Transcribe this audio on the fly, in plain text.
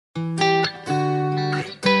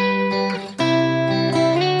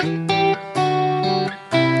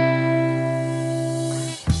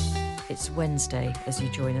Wednesday as you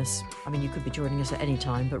join us. I mean, you could be joining us at any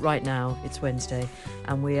time, but right now it's Wednesday,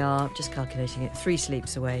 and we are just calculating it 3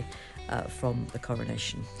 sleeps away from the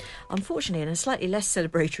coronation. Unfortunately, in a slightly less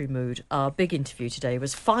celebratory mood, our big interview today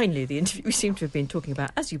was finally the interview we seem to have been talking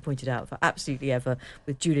about, as you pointed out, for absolutely ever,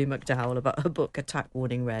 with Julie McDowall about her book, Attack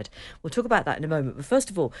Warning Red. We'll talk about that in a moment, but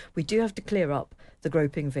first of all, we do have to clear up the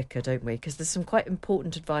groping vicar, don't we? Because there's some quite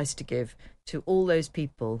important advice to give to all those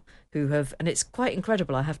people who have, and it's quite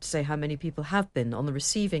incredible, I have to say, how many people have been on the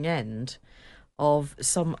receiving end of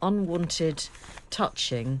some unwanted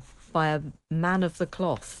touching by a man of the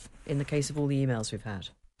cloth, in the case of all the emails we've had.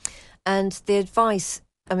 And the advice,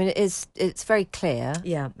 I mean, it's very clear.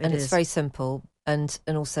 Yeah, it's very simple and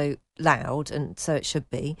also loud, and so it should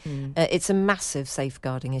be. It's a massive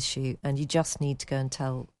safeguarding issue, and you just need to go and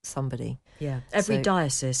tell somebody. Yeah, every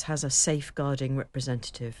diocese has a safeguarding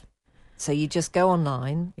representative. So you just go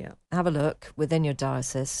online, have a look within your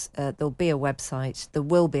diocese. There'll be a website, there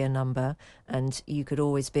will be a number, and you could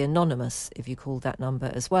always be anonymous if you call that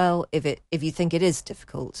number as well, if you think it is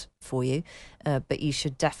difficult for you. But you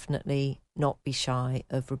should definitely not be shy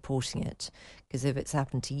of reporting it, because if it's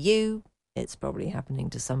happened to you, it's probably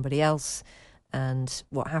happening to somebody else. And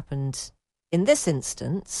what happened in this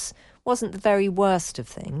instance wasn't the very worst of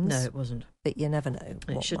things. No, it wasn't. But you never know.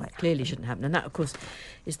 It clearly shouldn't happen. And that, of course,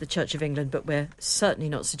 is the Church of England, but we're certainly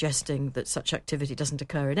not suggesting that such activity doesn't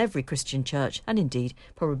occur in every Christian church, and indeed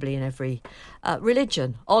probably in every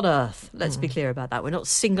religion on earth. Let's be clear about that. We're not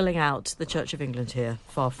singling out the Church of England here.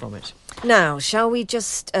 Far from it. Now, shall we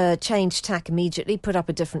just change tack immediately, put up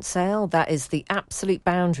a different sail? That is the absolute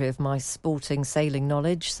boundary of my sporting sailing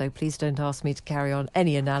knowledge, so please don't ask me to carry on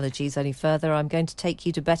any analogies any further. I'm going to take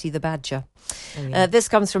you to Betty the Badger. This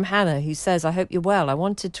comes from Hannah, who says, I hope you're well. I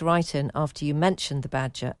wanted to write in after you mentioned the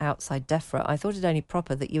Badger outside Defra. I thought it only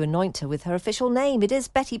proper that you anoint her with her official name. It is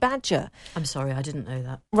Betty Badger. I'm sorry, I didn't know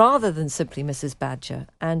that. Rather than simply Mrs. Badger.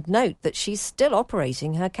 And note that she's still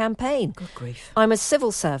operating her campaign. Good grief. I'm a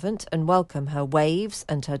civil servant and welcome her waves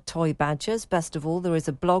and her toy badgers. Best of all, there is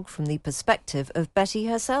a blog from the perspective of Betty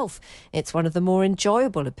herself. It's one of the more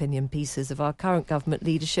enjoyable opinion pieces of our current government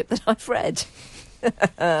leadership that I've read.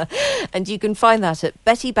 And you can find that at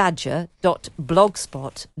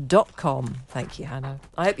bettybadger.blogspot.com. Thank you, Hannah.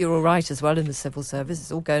 I hope you're all right as well in the civil service.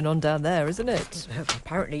 It's all going on down there, isn't it?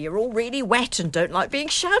 Apparently you're all really wet and don't like being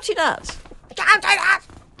shouted at. Shouted at!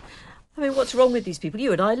 I mean, what's wrong with these people?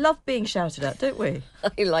 You and I love being shouted at, don't we?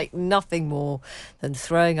 I like nothing more than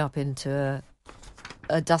throwing up into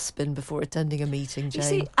a dustbin before attending a meeting, Jane. You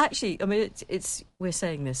see, actually, I mean, it's we're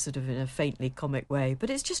saying this sort of in a faintly comic way, but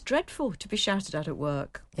it's just dreadful to be shouted at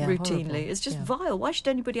work routinely. Horrible. It's just vile. Why should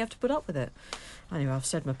anybody have to put up with it? Anyway, I've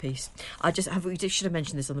said my piece. We should have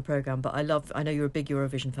mentioned this on the programme, but I know you're a big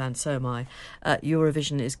Eurovision fan, so am I.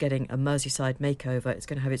 Eurovision is getting a Merseyside makeover. It's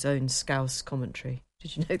going to have its own Scouse commentary.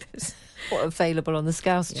 Did you know this? What, available on the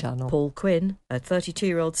Scouse channel? Paul Quinn, a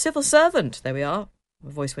 32-year-old civil servant. There we are. My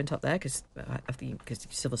voice went up there because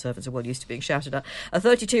civil servants are well used to being shouted at. A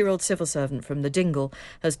 32-year-old civil servant from the Dingle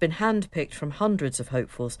has been handpicked from hundreds of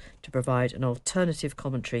hopefuls to provide an alternative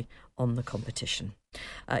commentary on the competition.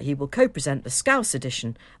 He will co-present the Scouse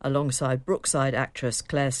edition alongside Brookside actress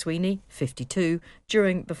Claire Sweeney, 52,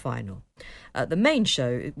 during the final. The main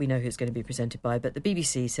show, we know who it's going to be presented by, but the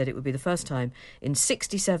BBC said it would be the first time in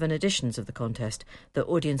 67 editions of the contest that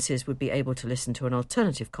audiences would be able to listen to an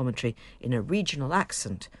alternative commentary in a regional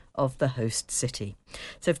accent of the host city.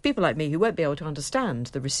 So for people like me who won't be able to understand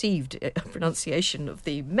the received pronunciation of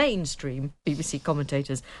the mainstream BBC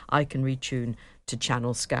commentators, I can retune to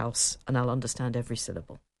Channel Scouse and I'll understand every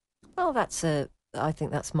syllable. Well, I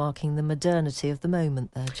think that's marking the modernity of the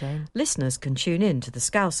moment there, Jane. Listeners can tune in to the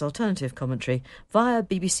Scouse alternative commentary via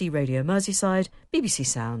BBC Radio Merseyside, BBC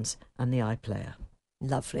Sounds and the iPlayer.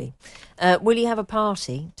 Lovely. Will you have a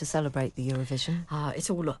party to celebrate the Eurovision? It's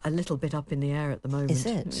all a little bit up in the air at the moment. Is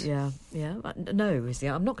it? Yeah. No,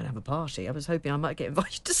 I'm not going to have a party. I was hoping I might get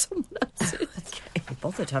invited to someone else's. Okay. I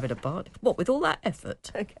bothered having a party. What, with all that effort?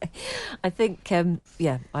 Okay. I think, I'm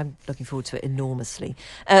looking forward to it enormously.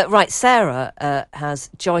 Right, Sarah has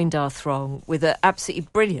joined our throng with an absolutely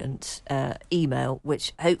brilliant email,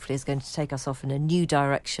 which hopefully is going to take us off in a new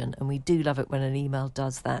direction, and we do love it when an email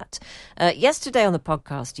does that. Yesterday on the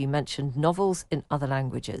podcast, you mentioned novels in other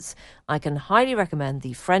languages. I can highly recommend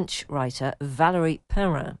the French writer Valérie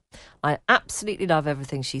Perrin. I absolutely love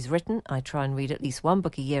everything she's written. I try and read at least one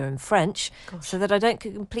book a year in French so that I don't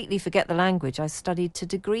completely forget the language I studied to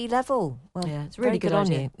degree level. Well, yeah, it's a really good on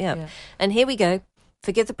idea. you. Yeah. And here we go.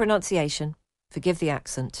 Forgive the pronunciation. Forgive the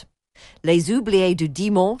accent. Les oubliés du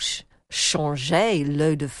dimanche changeaient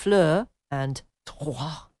l'eau de fleur and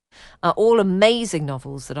trois. are all amazing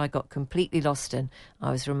novels that I got completely lost in.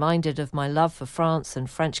 I was reminded of my love for France and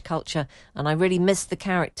French culture, and I really missed the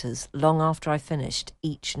characters long after I finished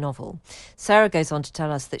each novel. Sarah goes on to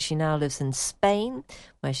tell us that she now lives in Spain,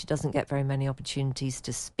 where she doesn't get very many opportunities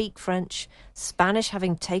to speak French, Spanish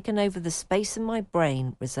having taken over the space in my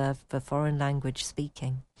brain reserved for foreign language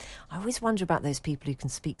speaking. I always wonder about those people who can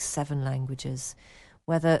speak 7 languages,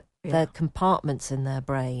 whether the compartments in their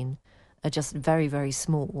brain are just very, very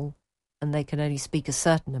small and they can only speak a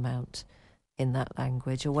certain amount in that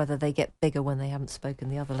language, or whether they get bigger when they haven't spoken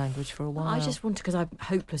the other language for a while. I just want to, because I'm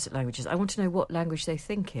hopeless at languages, I want to know what language they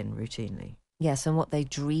think in routinely. Yes, and what they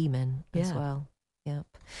dream in as well. Yep.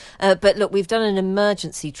 But look, we've done an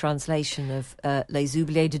emergency translation of Les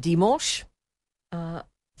Oubliés de Dimanche.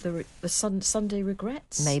 The Sunday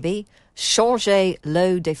Regrets? Maybe. Changer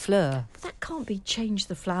l'eau des fleurs. That can't be Change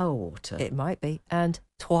the Flower Water. It might be. And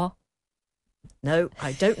Toi. No,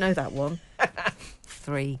 I don't know that one.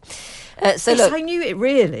 3. So look, I knew it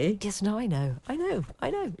really. Yes, no, I know.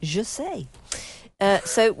 Je sais.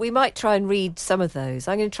 So we might try and read some of those.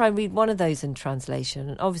 I'm going to try and read one of those in translation.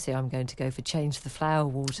 And obviously I'm going to go for Change the Flower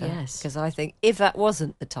Water. Yes. Because I think if that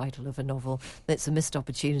wasn't the title of a novel, it's a missed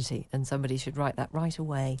opportunity and somebody should write that right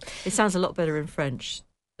away. It sounds a lot better in French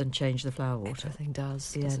than Change the Flower Water. Everything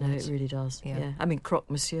does. Yeah, no, it really does. Yeah. I mean, Croque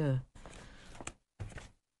Monsieur.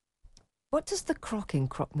 What does the croc in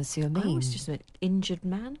Croque Monsieur mean? I always just meant injured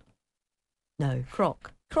man. No,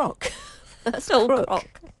 croc. Croc. That's not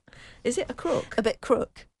croc. Is it a crook? A bit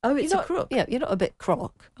crook. Oh, it's a crook. Yeah, you're not a bit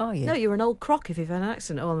croc, are you? No, you're an old croc if you've had an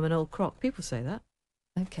accident. Oh, I'm an old croc. People say that.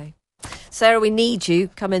 Okay. Sarah, we need you.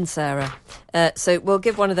 Come in, Sarah. So we'll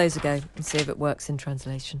give one of those a go and see if it works in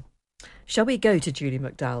translation. Shall we go to Julie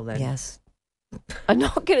McDowall then? Yes. I'm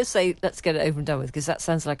not going to say let's get it over and done with, because that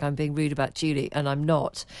sounds like I'm being rude about Julie, and I'm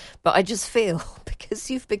not. But I just feel, because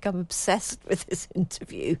you've become obsessed with this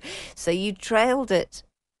interview, so you trailed it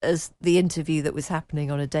as the interview that was happening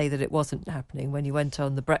on a day that it wasn't happening, when you went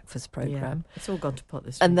on the breakfast programme. Yeah, it's all gone to pot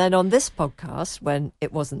this week. And then on this podcast, when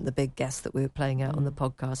it wasn't the big guest that we were playing out on the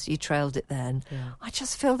podcast, you trailed it then. Yeah. I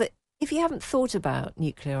just feel that if you haven't thought about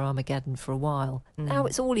nuclear Armageddon for a while, now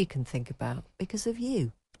it's all you can think about because of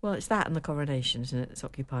you. Well, it's that and the coronation, isn't it? It's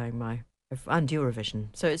occupying my... and Eurovision.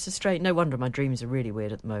 So it's a straight... No wonder my dreams are really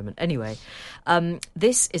weird at the moment. Anyway,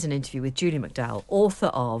 this is an interview with Julie McDowall, author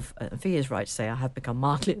of, Fee is right to say, I have become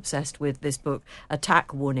mildly obsessed with this book,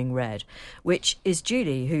 Attack Warning Red, which is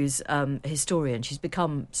Julie, who's a historian. She's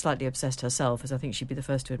become slightly obsessed herself, as I think she'd be the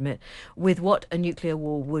first to admit, with what a nuclear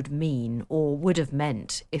war would mean, or would have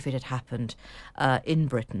meant, if it had happened in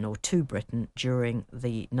Britain or to Britain during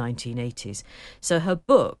the 1980s. So her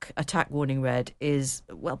book, Attack Warning Red, is,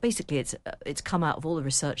 well, basically it's come out of all the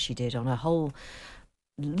research she did on a whole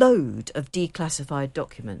load of declassified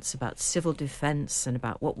documents about civil defence and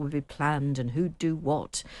about what would be planned and who'd do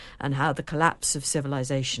what, and how the collapse of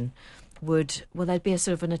civilization would, well, there'd be a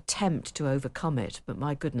sort of an attempt to overcome it, but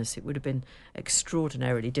my goodness, it would have been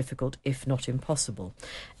extraordinarily difficult, if not impossible.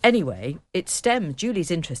 Anyway,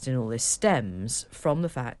 Julie's interest in all this stems from the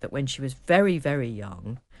fact that when she was very, very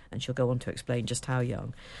young, and she'll go on to explain just how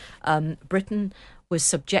young, Britain was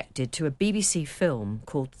subjected to a BBC film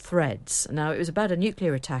called Threads. Now, it was about a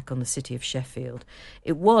nuclear attack on the city of Sheffield.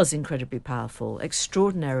 It was incredibly powerful,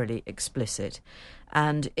 extraordinarily explicit,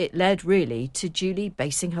 and it led really to Julie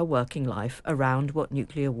basing her working life around what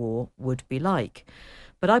nuclear war would be like.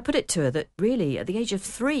 But I put it to her that really, at the age of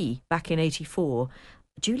 3, back in 1984,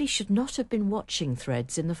 Julie should not have been watching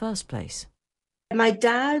Threads in the first place. My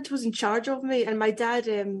dad was in charge of me, and my dad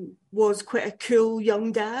was quite a cool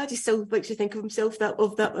young dad. He still likes to think of himself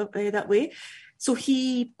that way. So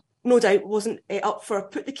he, no doubt, wasn't up for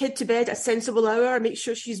put the kid to bed at a sensible hour, make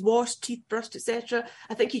sure she's washed, teeth brushed, etc.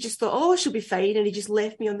 I think he just thought, oh, she'll be fine, and he just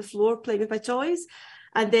left me on the floor playing with my toys.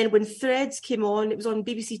 And then when Threads came on, it was on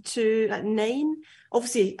BBC 2 at 9.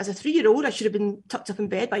 Obviously, as a 3-year-old, I should have been tucked up in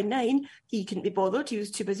bed by 9. He couldn't be bothered. He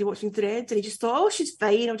was too busy watching Threads. And he just thought, oh, she's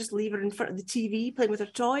fine. I'll just leave her in front of the TV playing with her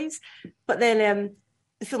toys. But then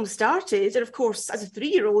the film started. And of course, as a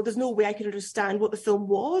 3-year-old, there's no way I could understand what the film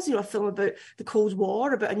was. You know, a film about the Cold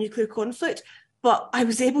War, about a nuclear conflict. But I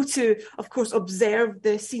was able to, of course, observe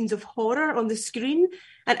the scenes of horror on the screen.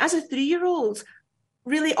 And as a 3-year-old,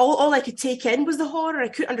 really all I could take in was the horror. I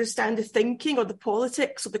couldn't understand the thinking or the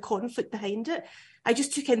politics or the conflict behind it. I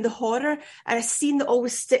just took in the horror. And a scene that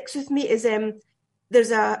always sticks with me is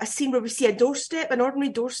there's a scene where we see an ordinary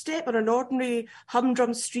doorstep on an ordinary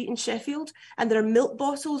humdrum street in Sheffield, and there are milk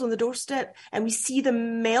bottles on the doorstep, and we see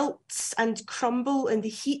them melt and crumble in the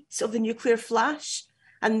heat of the nuclear flash.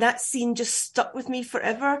 And that scene just stuck with me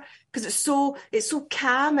forever because it's so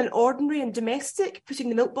calm and ordinary and domestic, putting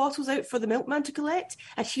the milk bottles out for the milkman to collect.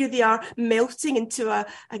 And here they are melting into a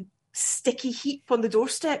sticky heap on the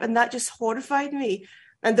doorstep. And that just horrified me.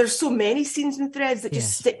 And there's so many scenes in Threads that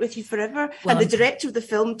just stick with you forever. Well, and the director of the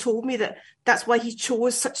film told me that that's why he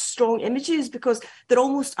chose such strong images, because there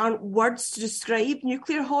almost aren't words to describe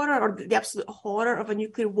nuclear horror or the absolute horror of a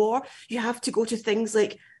nuclear war. You have to go to things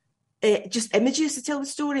like just images to tell the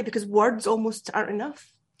story, because words almost aren't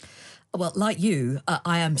enough. Well, like you,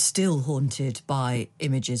 I am still haunted by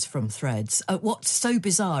images from Threads. What's so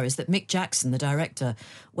bizarre is that Mick Jackson, the director,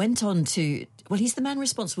 went on to... Well, he's the man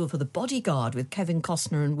responsible for The Bodyguard with Kevin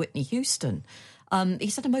Costner and Whitney Houston.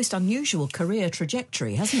 He's had a most unusual career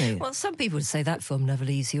trajectory, hasn't he? Well, some people would say that film never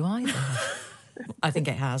leaves you either. I think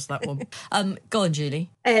it has, that one. Go on, Julie.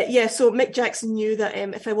 So Mick Jackson knew that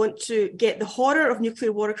if I want to get the horror of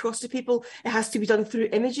nuclear war across to people, it has to be done through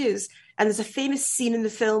images. And there's a famous scene in the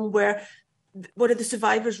film where one of the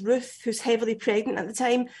survivors, Ruth, who's heavily pregnant at the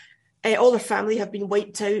time, all her family have been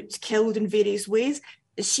wiped out, killed in various ways.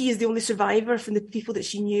 She is the only survivor from the people that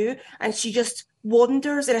she knew, and she just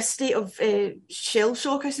wanders in a state of shell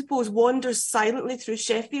shock, I suppose, wanders silently through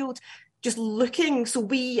Sheffield, just looking. So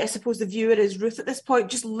we, I suppose the viewer is Ruth at this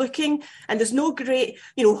point, just looking, and there's no great,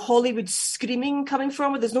 Hollywood screaming coming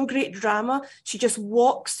from her. There's no great drama. She just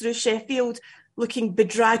walks through Sheffield looking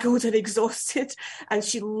bedraggled and exhausted, and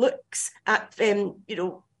she looks at,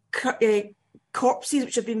 corpses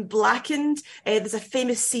which have been blackened. There's a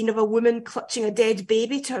famous scene of a woman clutching a dead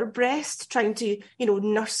baby to her breast, trying to,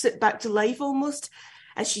 nurse it back to life almost.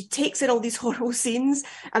 And she takes in all these horrible scenes.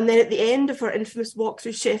 And then at the end of her infamous walk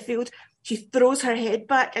through Sheffield, she throws her head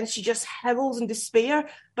back and she just howls in despair.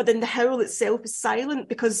 But then the howl itself is silent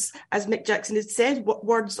because, as Mick Jackson had said,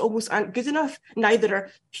 words almost aren't good enough. Neither are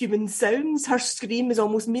human sounds. Her scream is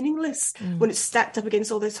almost meaningless when it's stacked up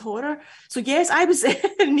against all this horror. So yes, I was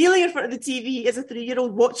kneeling in front of the TV as a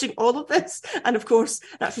 3-year-old watching all of this. And of course,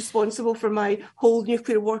 that's responsible for my whole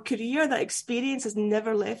nuclear war career. That experience has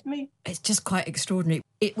never left me. It's just quite extraordinary.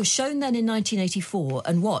 It was shown then in 1984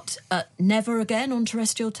 and never again on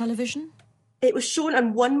terrestrial television? It was shown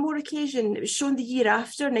on one more occasion. It was shown the year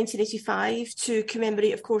after, 1985, to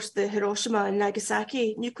commemorate, of course, the Hiroshima and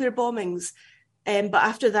Nagasaki nuclear bombings. But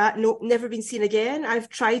after that, never been seen again. I've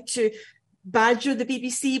tried to badger the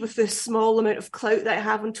BBC with the small amount of clout that I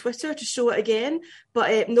have on Twitter to show it again.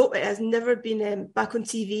 But it has never been back on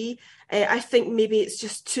TV. I think maybe it's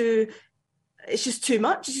just too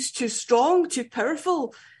much. It's just too strong, too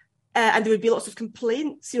powerful. And there would be lots of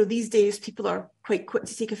complaints. These days people are quite quick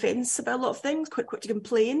to take offence about a lot of things, quite quick to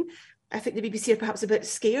complain. I think the BBC are perhaps a bit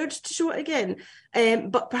scared to show it again.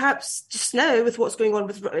 But perhaps just now, with what's going on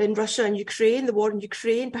in Russia and Ukraine, the war in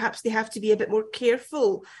Ukraine, perhaps they have to be a bit more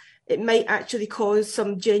careful. It might actually cause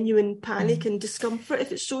some genuine panic and discomfort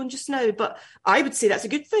if it's shown just now. But I would say that's a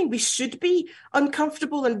good thing. We should be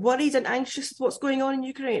uncomfortable and worried and anxious with what's going on in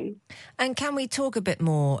Ukraine. And can we talk a bit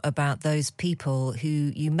more about those people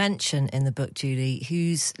who you mention in the book, Julie,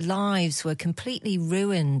 whose lives were completely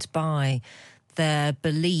ruined by their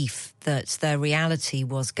belief that their reality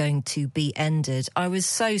was going to be ended? I was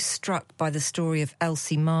so struck by the story of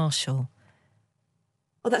Elsie Marshall.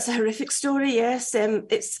 Oh, that's a horrific story, yes.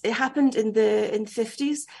 It happened in the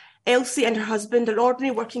 50s. Elsie and her husband, an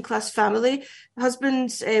ordinary working class family,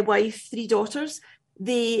 husband, wife, 3 daughters.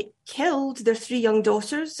 They killed their 3 young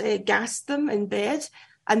daughters, gassed them in bed,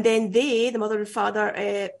 and then the mother and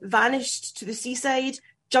father, vanished to the seaside,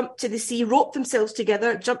 jumped to the sea, roped themselves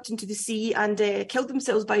together, jumped into the sea and killed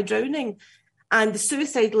themselves by drowning. And the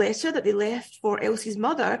suicide letter that they left for Elsie's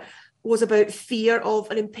mother was about fear of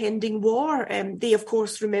an impending war. They, of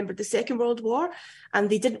course, remembered the Second World War, and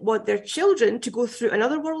they didn't want their children to go through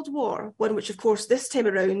another world war, one which, of course, this time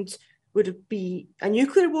around would be a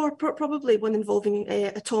nuclear war, probably one involving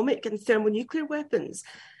atomic and thermonuclear weapons.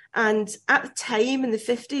 And at the time in the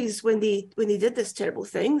 50s, when they did this terrible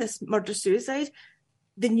thing, this murder-suicide,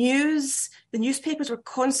 the newspapers were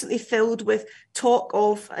constantly filled with talk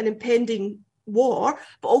of an impending war,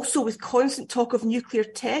 but also with constant talk of nuclear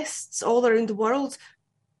tests all around the world.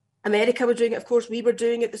 America were doing it, of course, we were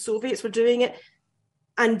doing it, the Soviets were doing it,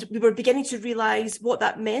 and we were beginning to realise what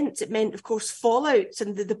that meant. It meant, of course, fallout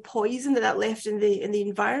and the poison that left in the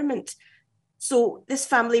environment. So this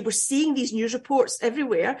family were seeing these news reports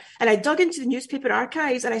everywhere, and I dug into the newspaper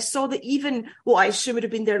archives and I saw that even what I assume would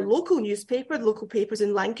have been their local newspaper, the local papers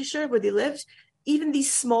in Lancashire where they lived, even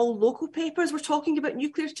these small local papers were talking about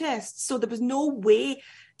nuclear tests. So there was no way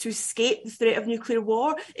to escape the threat of nuclear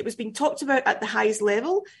war. It was being talked about at the highest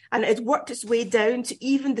level, and it had worked its way down to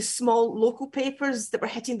even the small local papers that were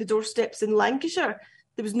hitting the doorsteps in Lancashire.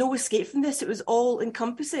 There was no escape from this. It was all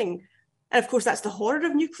encompassing. And of course, that's the horror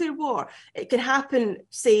of nuclear war. It can happen,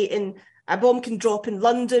 say, a bomb can drop in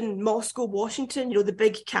London, Moscow, Washington, the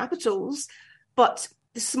big capitals, but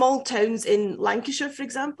the small towns in Lancashire, for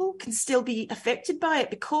example, can still be affected by it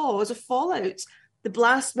because of fallout. The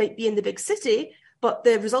blast might be in the big city, but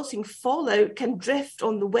the resulting fallout can drift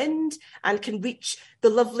on the wind and can reach the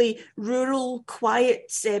lovely rural,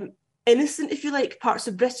 quiet, innocent, if you like, parts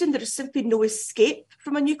of Britain. There is simply no escape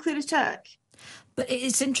from a nuclear attack. But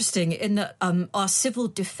it's interesting in that our civil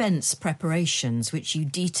defence preparations, which you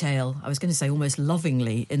detail, I was going to say almost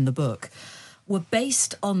lovingly in the book, were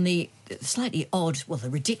based on the slightly odd, the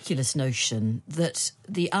ridiculous notion that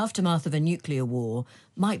the aftermath of a nuclear war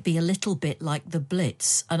might be a little bit like the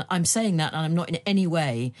Blitz. And I'm saying that, and I'm not in any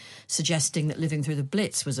way suggesting that living through the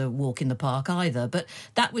Blitz was a walk in the park either, but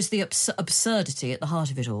that was the absurdity at the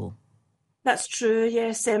heart of it all. That's true,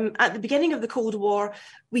 yes. At the beginning of the Cold War,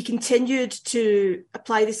 we continued to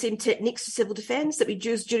apply the same techniques to civil defence that we'd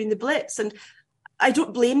used during the Blitz. And I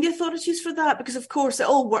don't blame the authorities for that, because, of course, it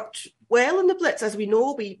all worked well in the Blitz. As we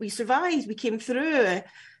know, we survived, we came through.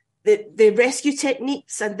 The rescue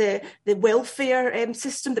techniques and the welfare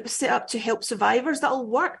system that was set up to help survivors, that all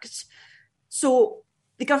worked. So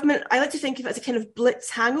the government, I like to think of it as a kind of Blitz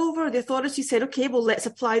hangover. The authorities said, OK, well, let's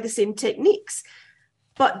apply the same techniques.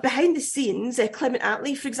 But behind the scenes, Clement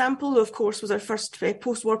Attlee, for example, who of course was our first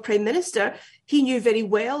post-war Prime Minister, he knew very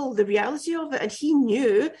well the reality of it, and he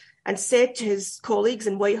knew and said to his colleagues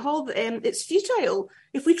in Whitehall that it's futile.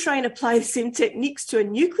 If we try and apply the same techniques to a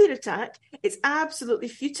nuclear attack, it's absolutely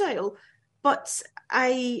futile. But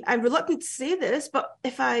I'm reluctant to say this, but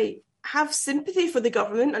if I have sympathy for the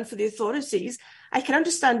government and for the authorities, I can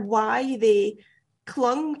understand why they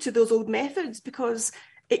clung to those old methods, because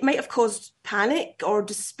it might have caused panic or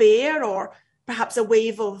despair or perhaps a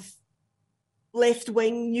wave of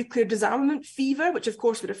left-wing nuclear disarmament fever, which of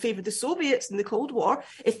course would have favoured the Soviets in the Cold War,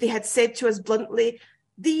 if they had said to us bluntly,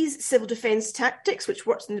 these civil defence tactics, which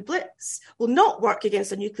worked in the Blitz, will not work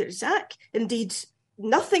against a nuclear attack. Indeed,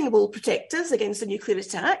 nothing will protect us against a nuclear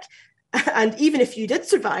attack. And even if you did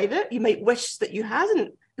survive it, you might wish that you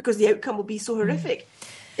hadn't, because the outcome will be so horrific.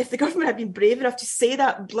 If the government had been brave enough to say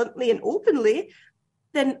that bluntly and openly,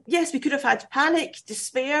 then yes, we could have had panic,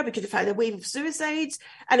 despair, we could have had a wave of suicides,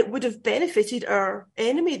 and it would have benefited our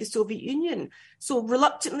enemy, the Soviet Union. So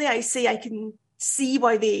reluctantly, I say I can see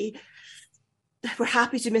why they were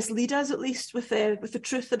happy to mislead us, at least with the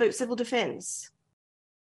truth about civil defence.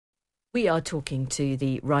 We are talking to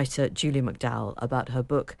the writer Julie McDowall about her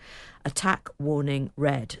book, Attack Warning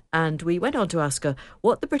Red. And we went on to ask her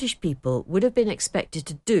what the British people would have been expected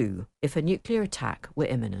to do if a nuclear attack were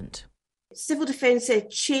imminent. Civil defence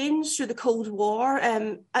changed through the Cold War.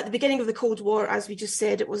 At the beginning of the Cold War, as we just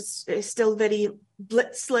said, it was still very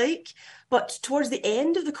Blitz-like. But towards the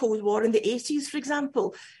end of the Cold War, in the 80s, for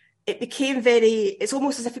example, it's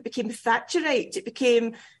almost as if it became Thatcherite. It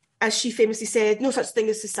became, as she famously said, no such thing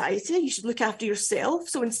as society. You should look after yourself.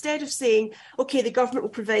 So instead of saying, OK, the government will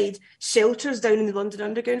provide shelters down in the London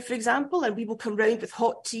Underground, for example, and we will come round with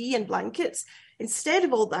hot tea and blankets, instead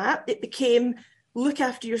of all that, it became look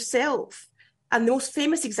after yourself. And the most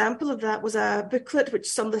famous example of that was a booklet, which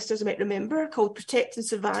some listeners might remember, called Protect and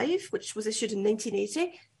Survive, which was issued in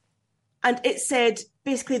 1980. And it said,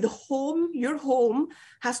 basically, your home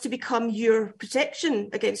has to become your protection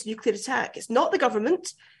against nuclear attack. It's not the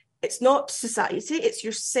government, it's not society, it's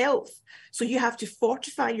yourself. So you have to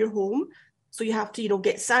fortify your home. So you have to,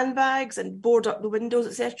 get sandbags and board up the windows,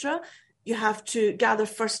 etc. You have to gather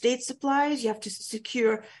first aid supplies. You have to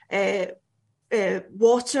secure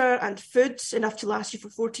water and food enough to last you for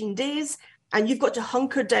 14 days. And you've got to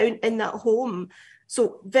hunker down in that home.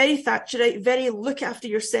 So very Thatcherite, very look after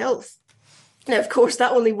yourself. Now, of course,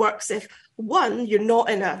 that only works if, one, you're not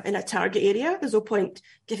in a target area. There's no point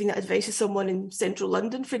giving that advice to someone in central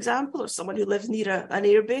London, for example, or someone who lives near an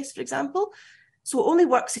airbase, for example. So it only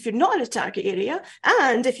works if you're not in a target area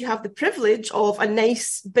and if you have the privilege of a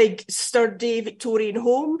nice, big, sturdy Victorian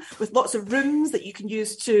home with lots of rooms that you can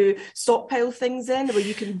use to stockpile things in, where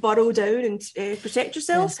you can burrow down and protect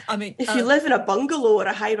yourself. Yes, I mean, if you live in a bungalow or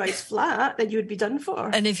a high-rise flat, then you would be done for.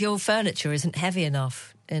 And if your furniture isn't heavy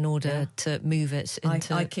enough in order to move it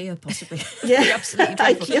into... IKEA, possibly. Yeah, absolutely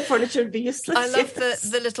IKEA furniture would be useless. I love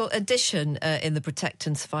the little addition in the Protect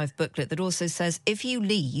and Survive booklet that also says, if you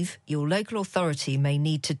leave, your local authority may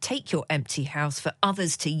need to take your empty house for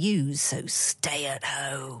others to use, so stay at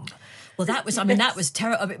home. Well, that was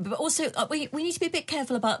terrible. But also, we need to be a bit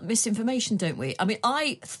careful about misinformation, don't we? I mean,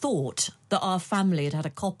 I thought that our family had a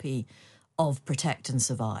copy of Protect and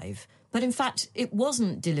Survive, but in fact, it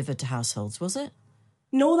wasn't delivered to households, was it?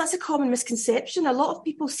 No, that's a common misconception. A lot of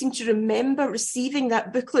people seem to remember receiving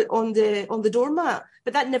that booklet on the doormat,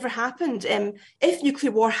 but that never happened. If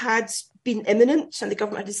nuclear war had been imminent and the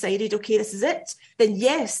government had decided, okay, this is it, then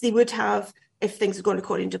yes, they would have, if things had gone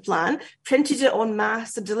according to plan, printed it en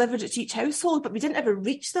masse and delivered it to each household, but we didn't ever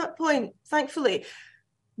reach that point, thankfully.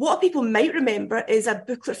 What people might remember is a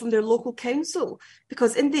booklet from their local council,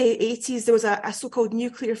 because in the 80s there was a so-called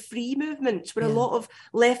nuclear-free movement where a lot of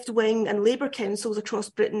left-wing and Labour councils across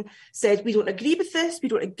Britain said, we don't agree with this, we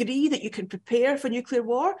don't agree that you can prepare for nuclear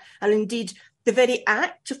war, and indeed the very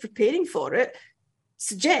act of preparing for it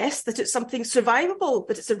suggests that it's something survivable,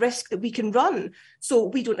 but it's a risk that we can run. So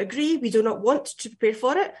we don't agree, we do not want to prepare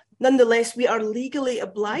for it. Nonetheless, we are legally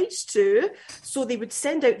obliged to. So they would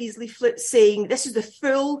send out these leaflets saying, this is the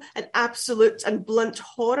full and absolute and blunt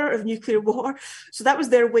horror of nuclear war. So that was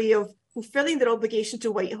their way of fulfilling their obligation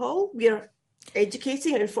to Whitehall. We are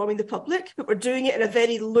educating and informing the public, but we're doing it in a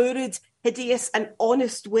very lurid, hideous and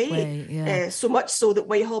honest way. So much so that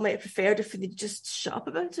Whitehall might have preferred if they'd just shut up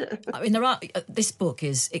about it. I mean, this book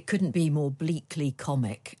it couldn't be more bleakly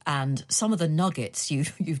comic, and some of the nuggets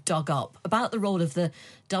you've dug up about the role of the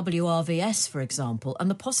WRVS, for example,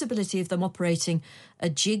 and the possibility of them operating a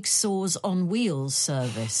jigsaws on wheels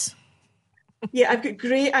service. Yeah, I've got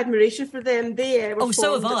great admiration for them. They were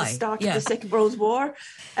so have formed I. At the start of the Second World War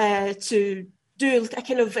to do a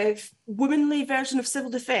kind of womanly version of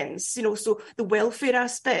civil defence, so the welfare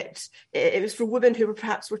aspect. It was for women who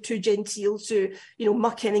were too genteel to,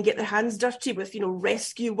 muck in and get their hands dirty with,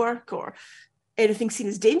 rescue work or anything seen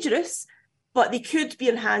as dangerous. But they could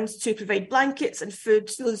be on hand to provide blankets and food,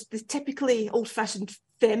 the typically old-fashioned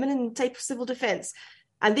feminine type of civil defence.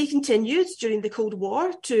 And they continued during the Cold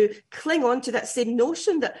War to cling on to that same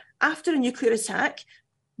notion that after a nuclear attack,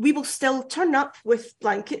 we will still turn up with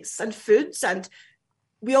blankets and foods. And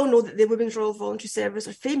we all know that the Women's Royal Voluntary Service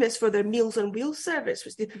are famous for their Meals on Wheels service,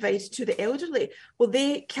 which they provide to the elderly. Well,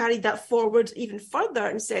 they carried that forward even further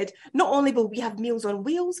and said, not only will we have Meals on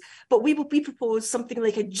Wheels, but we propose something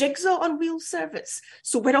like a jigsaw on wheels service.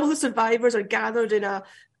 So when all the survivors are gathered in a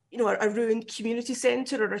ruined community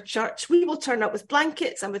centre or a church, we will turn up with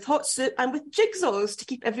blankets and with hot soup and with jigsaws to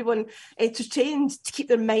keep everyone entertained, to keep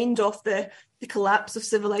their mind off the collapse of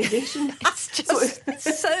civilization. It's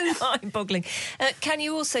just so mind-boggling. Can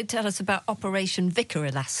you also tell us about Operation Vicar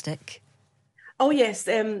Elastic? Oh, yes.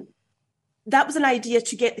 That was an idea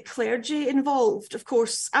to get the clergy involved. Of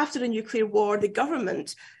course, after the nuclear war, the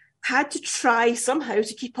government had to try somehow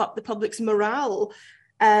to keep up the public's morale,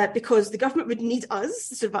 because the government would need us,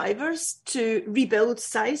 the survivors, to rebuild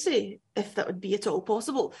society, if that would be at all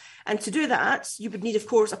possible. And to do that, you would need, of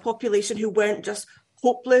course, a population who weren't just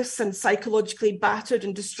hopeless and psychologically battered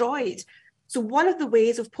and destroyed. So one of the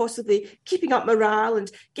ways of possibly keeping up morale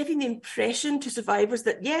and giving the impression to survivors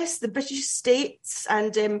that, yes, the British state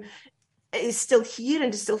and is still here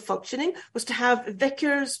and is still functioning, was to have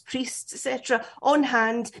vicars, priests, etc., on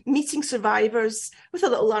hand, meeting survivors with a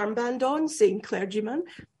little armband on, saying clergyman.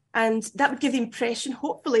 And that would give the impression,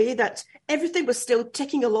 hopefully, that everything was still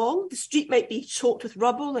ticking along. The street might be choked with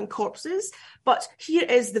rubble and corpses, but here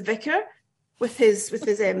is the vicar with his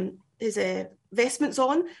vestments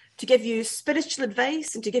on to give you spiritual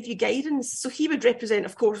advice and to give you guidance. So he would represent,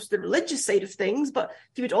 of course, the religious side of things, but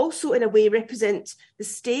he would also, in a way, represent the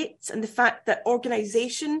state and the fact that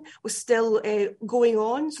organisation was still going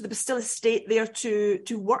on. So there was still a state there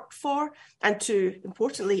to work for and to,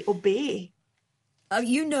 importantly, obey.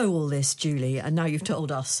 You know all this, Julie, and now you've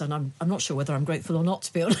told us, and I'm not sure whether I'm grateful or not,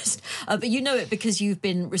 to be honest, but you know it because you've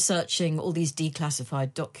been researching all these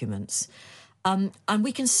declassified documents. And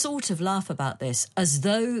we can sort of laugh about this as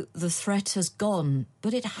though the threat has gone,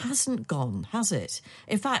 but it hasn't gone, has it?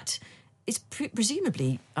 In fact, it's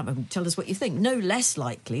presumably, tell us what you think, no less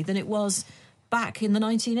likely than it was back in the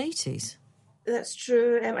 1980s. That's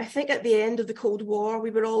true. I think at the end of the Cold War,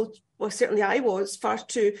 we were all, well, certainly I was, far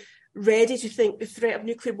too ready to think the threat of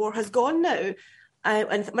nuclear war has gone now.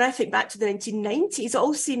 And when I think back to the 1990s, it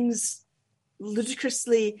all seems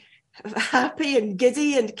ludicrously happy and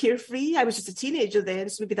giddy and carefree. I was just a teenager then,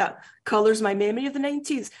 so maybe that colours my memory of the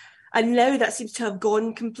 90s. And now that seems to have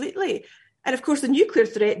gone completely. And of course, the nuclear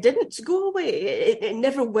threat didn't go away. It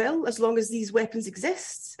never will, as long as these weapons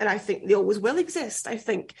exist. And I think they always will exist. I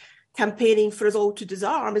think campaigning for us all to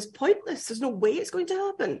disarm is pointless. There's no way it's going to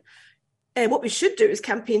happen. What we should do is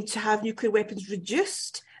campaign to have nuclear weapons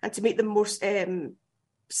reduced and to make them more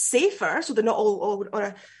safer, so they're not all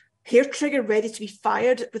on hair trigger ready to be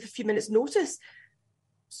fired with a few minutes' notice.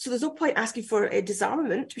 So there's no point asking for a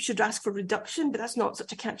disarmament. We should ask for reduction, but that's not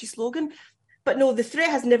such a catchy slogan. But no, the threat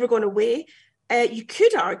has never gone away. You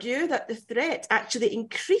could argue that the threat actually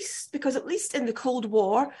increased because at least in the Cold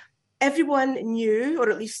War, everyone knew, or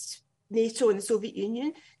at least NATO and the Soviet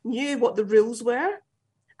Union knew what the rules were.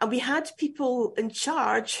 And we had people in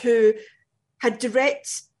charge who had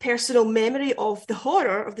direct personal memory of the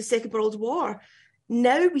horror of the Second World War.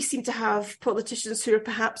 Now we seem to have politicians who are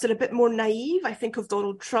perhaps a bit more naive. I think of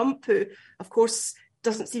Donald Trump, who, of course,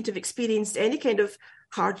 doesn't seem to have experienced any kind of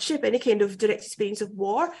hardship, any kind of direct experience of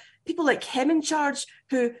war. People like him in charge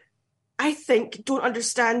who I think don't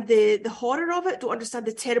understand the horror of it, don't understand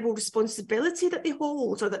the terrible responsibility that they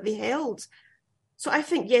hold or that they held. So I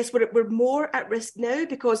think, yes, we're more at risk now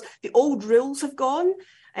because the old rules have gone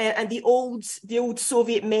and the old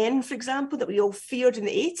Soviet men, for example, that we all feared in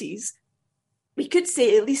the 80s, we could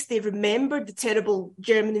say at least they remembered the terrible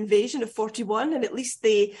German invasion of 41 and at least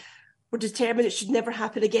they were determined it should never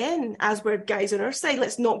happen again, as were guys on our side.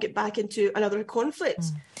 Let's not get back into another conflict.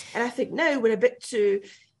 And I think now we're a bit too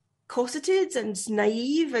cosseted and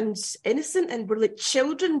naive and innocent, and we're like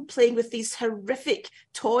children playing with these horrific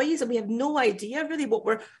toys, and we have no idea really what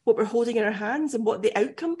we're holding in our hands and what the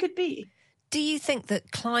outcome could be. Do you think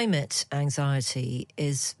that climate anxiety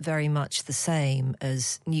is very much the same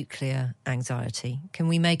as nuclear anxiety? Can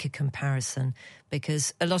we make a comparison?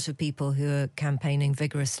 Because a lot of people who are campaigning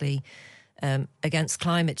vigorously against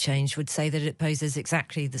climate change would say that it poses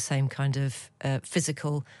exactly the same kind of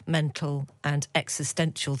physical, mental and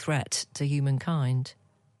existential threat to humankind.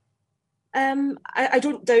 I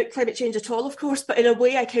don't doubt climate change at all, of course, but in a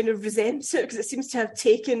way I kind of resent it because it seems to have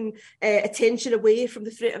taken attention away from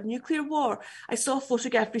the threat of nuclear war. I saw a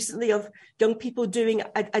photograph recently of young people doing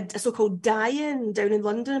a so-called die-in down in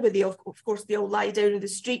London, where they, of course, they all lie down in the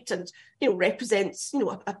street and, represents,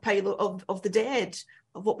 a pile of the dead,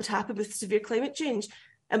 of what would happen with severe climate change.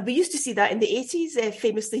 And we used to see that in the 80s,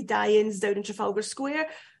 famously die-ins down in Trafalgar Square,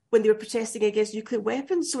 when they were protesting against nuclear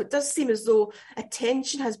weapons. So it does seem as though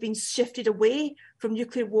attention has been shifted away from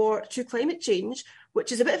nuclear war to climate change,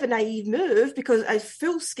 which is a bit of a naive move because a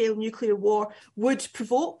full-scale nuclear war would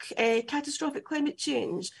provoke catastrophic climate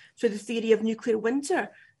change through the theory of nuclear winter.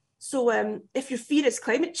 So if your fear is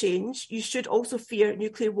climate change, you should also fear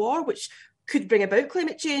nuclear war, which could bring about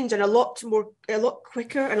climate change and a lot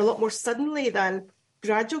quicker and a lot more suddenly than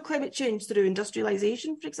gradual climate change through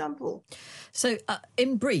industrialisation, for example. So,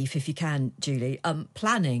 in brief, if you can, Julie,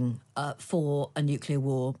 planning for a nuclear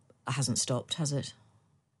war hasn't stopped, has it?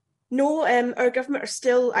 No, our government are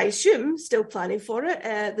still, I assume, still planning for it.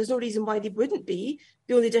 There's no reason why they wouldn't be.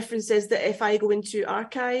 The only difference is that if I go into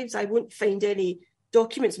archives, I won't find any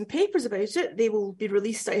documents and papers about it. They will be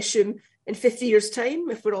released, I assume, in 50 years' time,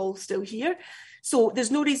 if we're all still here. So there's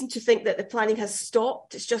no reason to think that the planning has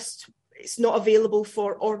stopped. It's not available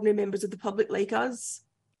for ordinary members of the public like us.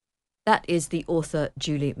 That is the author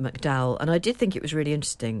Julie McDowall. And I did think it was really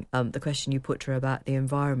interesting, the question you put to her about the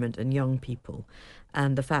environment and young people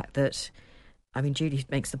and the fact that, Julie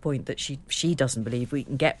makes the point that she doesn't believe we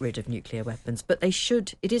can get rid of nuclear weapons, but they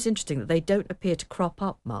should. It is interesting that they don't appear to crop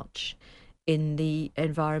up much in the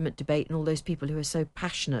environment debate and all those people who are so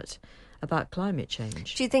passionate about climate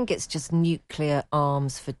change. Do you think it's just nuclear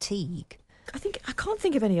arms fatigue? I can't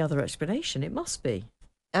think of any other explanation. It must be.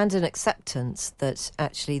 And an acceptance that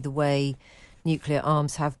actually the way nuclear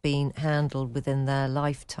arms have been handled within their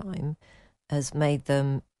lifetime has made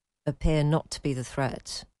them appear not to be the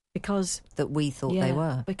threat because that we thought they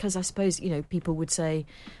were. Because I suppose, people would say,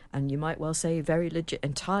 and you might well say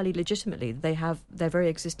entirely legitimately, their very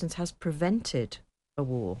existence has prevented a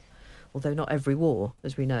war. Although not every war,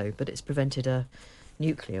 as we know, but it's prevented a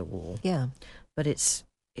nuclear war. Yeah. But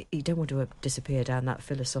you don't want to disappear down that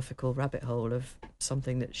philosophical rabbit hole of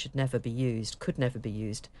something that should never be used, could never be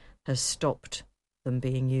used, has stopped them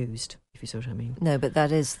being used, if you see what I mean. No, but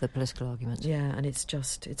that is the political argument. Yeah, and it's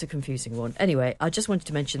a confusing one. Anyway, I just wanted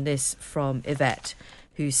to mention this from Yvette,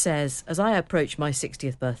 who says, as I approach my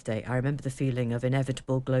 60th birthday, I remember the feeling of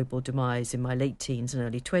inevitable global demise in my late teens and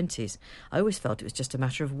early 20s. I always felt it was just a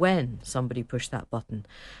matter of when somebody pushed that button.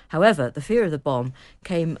 However, the fear of the bomb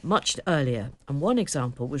came much earlier, and one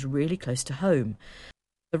example was really close to home.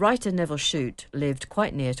 The writer Neville Shute lived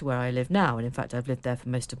quite near to where I live now, and in fact I've lived there for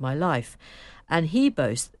most of my life. And he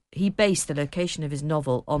based the location of his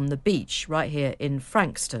novel on the beach right here in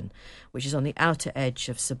Frankston, which is on the outer edge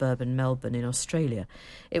of suburban Melbourne in Australia.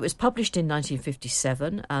 It was published in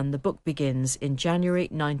 1957 and the book begins in January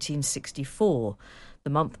 1964. the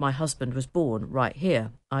month my husband was born, right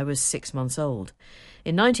here. I was 6 months old.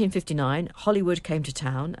 In 1959, Hollywood came to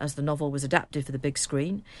town as the novel was adapted for the big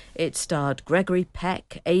screen. It starred Gregory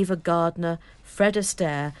Peck, Ava Gardner, Fred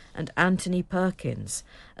Astaire and Anthony Perkins,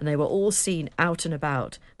 and they were all seen out and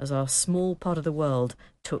about as our small part of the world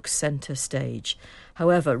took centre stage.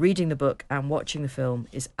 However, reading the book and watching the film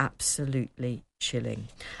is absolutely chilling.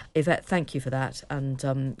 Yvette, thank you for that, and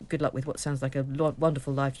good luck with what sounds like a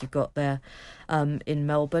wonderful life you've got there in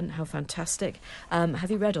Melbourne. How fantastic. Have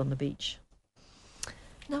you read On the Beach?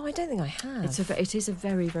 No, I don't think I have. It is a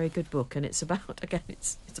very, very good book, and it's about, again,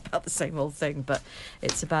 it's about the same old thing, but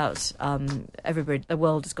it's about everybody. The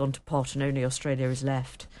world has gone to pot, and only Australia is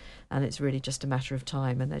left, and it's really just a matter of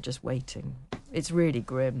time, and they're just waiting. It's really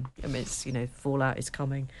grim. I mean, it's, fallout is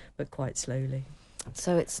coming, but quite slowly.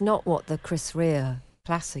 So it's not what the Chris Rea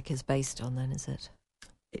classic is based on, then, is it?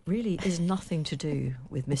 It really is nothing to do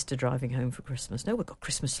with Mr. Driving Home for Christmas. No, we've got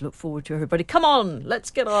Christmas to look forward to, everybody. Come on, let's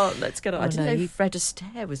get on. I didn't know Fred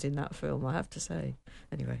Astaire was in that film, I have to say.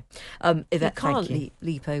 Anyway, Yvette, you can't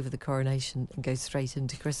leap over the coronation and go straight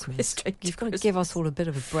into Christmas. You've got to give us all a bit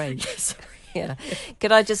of a break. Yes. Yeah.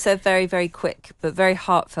 Could I just say a very, very quick but very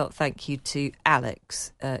heartfelt thank you to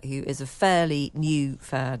Alex, who is a fairly new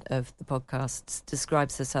fan of the podcasts,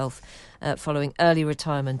 describes herself following early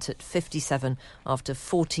retirement at 57 after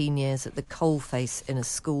 14 years at the coalface in a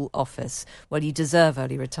school office. Well, you deserve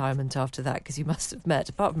early retirement after that, because you must have met,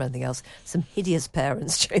 apart from anything else, some hideous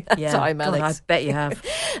parents during that time, Alex. God, I bet you have.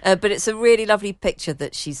 But it's a really lovely picture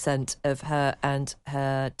that she sent of her and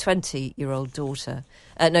her 20-year-old daughter.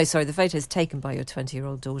 The photo is taken by your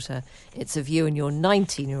 20-year-old daughter. It's of you and your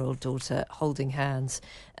 19-year-old daughter holding hands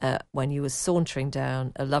when you were sauntering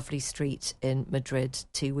down a lovely street in Madrid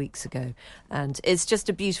 2 weeks ago. And it's just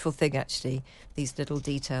a beautiful thing, actually, these little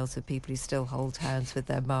details of people who still hold hands with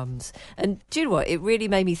their mums. And do you know what? It really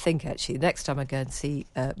made me think, actually, next time I go and see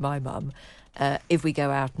my mum, if we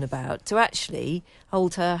go out and about, to actually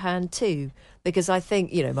hold her hand too. Because I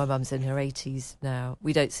think, my mum's in her 80s now.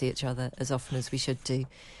 We don't see each other as often as we should do,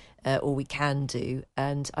 or we can do.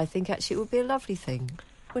 And I think actually it would be a lovely thing,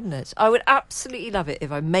 wouldn't it? I would absolutely love it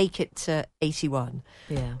if I make it to 81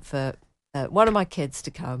 for one of my kids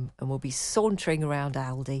to come, and we'll be sauntering around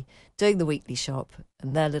Aldi, doing the weekly shop,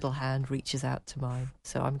 and their little hand reaches out to mine.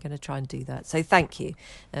 So I'm going to try and do that. So thank you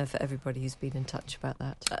for everybody who's been in touch about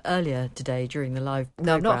that. Earlier today, during the live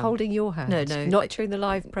programme... No, I'm not holding your hand. No. Not during the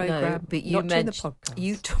live programme, no, but not during the podcast.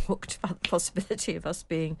 You talked about the possibility of us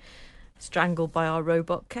being strangled by our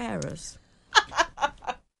robot carers.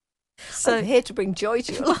 So I'm here to bring joy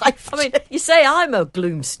to your life. I mean, you say I'm a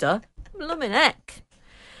gloomster. Bloomin' heck.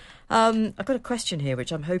 I've got a question here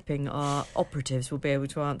which I'm hoping our operatives will be able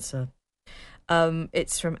to answer.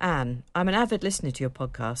 It's from Anne. I'm an avid listener to your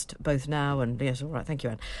podcast, both now and... Yes, all right, thank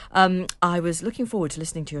you, Anne. I was looking forward to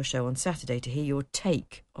listening to your show on Saturday to hear your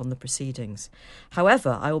take on the proceedings.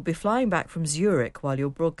 However, I will be flying back from Zurich while you're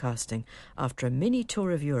broadcasting after a mini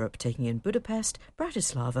tour of Europe, taking in Budapest,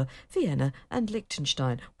 Bratislava, Vienna and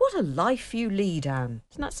Liechtenstein. What a life you lead, Anne.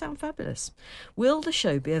 Doesn't that sound fabulous? Will the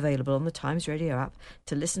show be available on the Times Radio app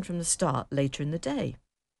to listen from the start later in the day?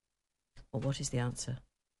 Or what is the answer?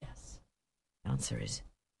 The answer is,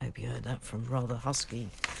 I hope you heard that from rather husky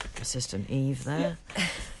assistant Eve there.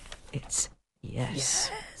 It's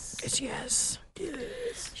yes. It's yes.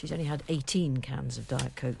 She's only had 18 cans of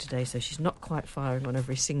Diet Coke today, so she's not quite firing on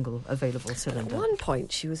every single available cylinder. At one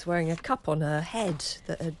point, she was wearing a cup on her head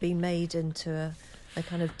that had been made into a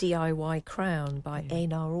kind of DIY crown by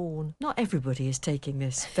Einar Orn. Not everybody is taking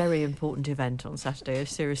this very important event on Saturday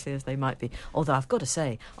as seriously as they might be. Although I've got to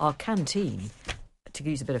say, our canteen, to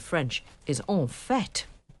use a bit of French, is en fête,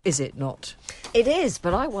 is it not? It is,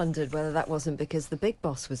 but I wondered whether that wasn't because the big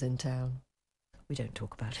boss was in town. We don't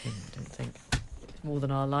talk about him, I don't think. More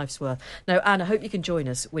than our life's worth. No, Anne, I hope you can join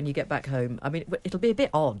us when you get back home. I mean, it'll be a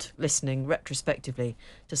bit odd listening retrospectively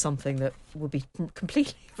to something that will be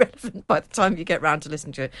completely irrelevant by the time you get round to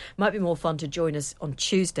listening to it. Might be more fun to join us on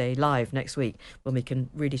Tuesday live next week when we can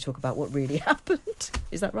really talk about what really happened.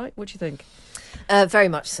 Is that right? What do you think? Very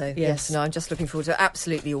much so, yes. No, I'm just looking forward to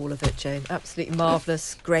absolutely all of it, Jane. Absolutely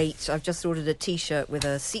marvellous, great. I've just ordered a T-shirt with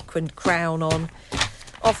a sequined crown on.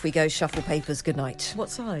 Off we go, shuffle papers, good night.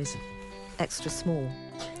 What size? Extra small.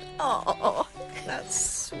 Oh,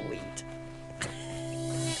 that's sweet.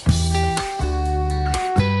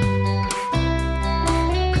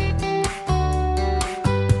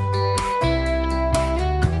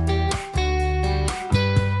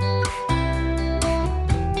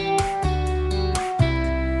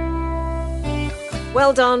 Well,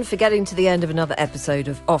 Well done for getting to the end of another episode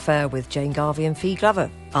of Off Air with Jane Garvey and Fee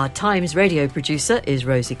Glover. Our Times radio producer is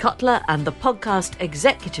Rosie Cutler, and the podcast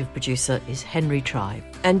executive producer is Henry Tribe.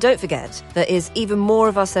 And don't forget, there is even more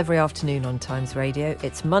of us every afternoon on Times Radio.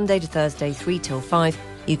 It's Monday to Thursday, 3 till 5.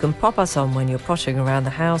 You can pop us on when you're pottering around the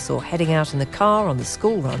house or heading out in the car on the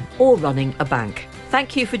school run. Or running a bank.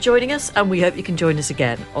 Thank you for joining us, and we hope you can join us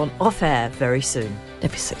again on Off Air very soon.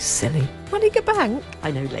 Don't be so silly. Running a bank?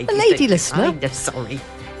 I know, lady. A lady listener. I'm just sorry.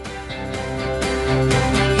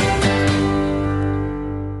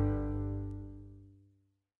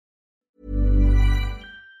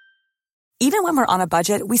 Even when we're on a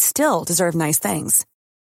budget, we still deserve nice things.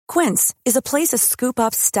 Quince is a place to scoop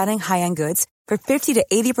up stunning high-end goods for 50 to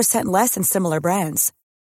 80% less than similar brands.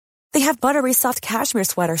 They have buttery soft cashmere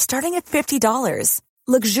sweaters starting at $50,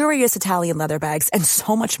 luxurious Italian leather bags, and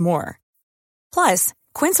so much more. Plus,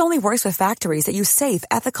 Quince only works with factories that use safe,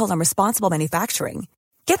 ethical, and responsible manufacturing.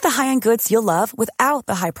 Get the high-end goods you'll love without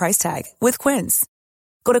the high price tag with Quince.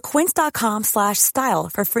 Go to quince.com/style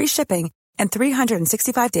for free shipping and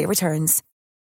 365-day returns.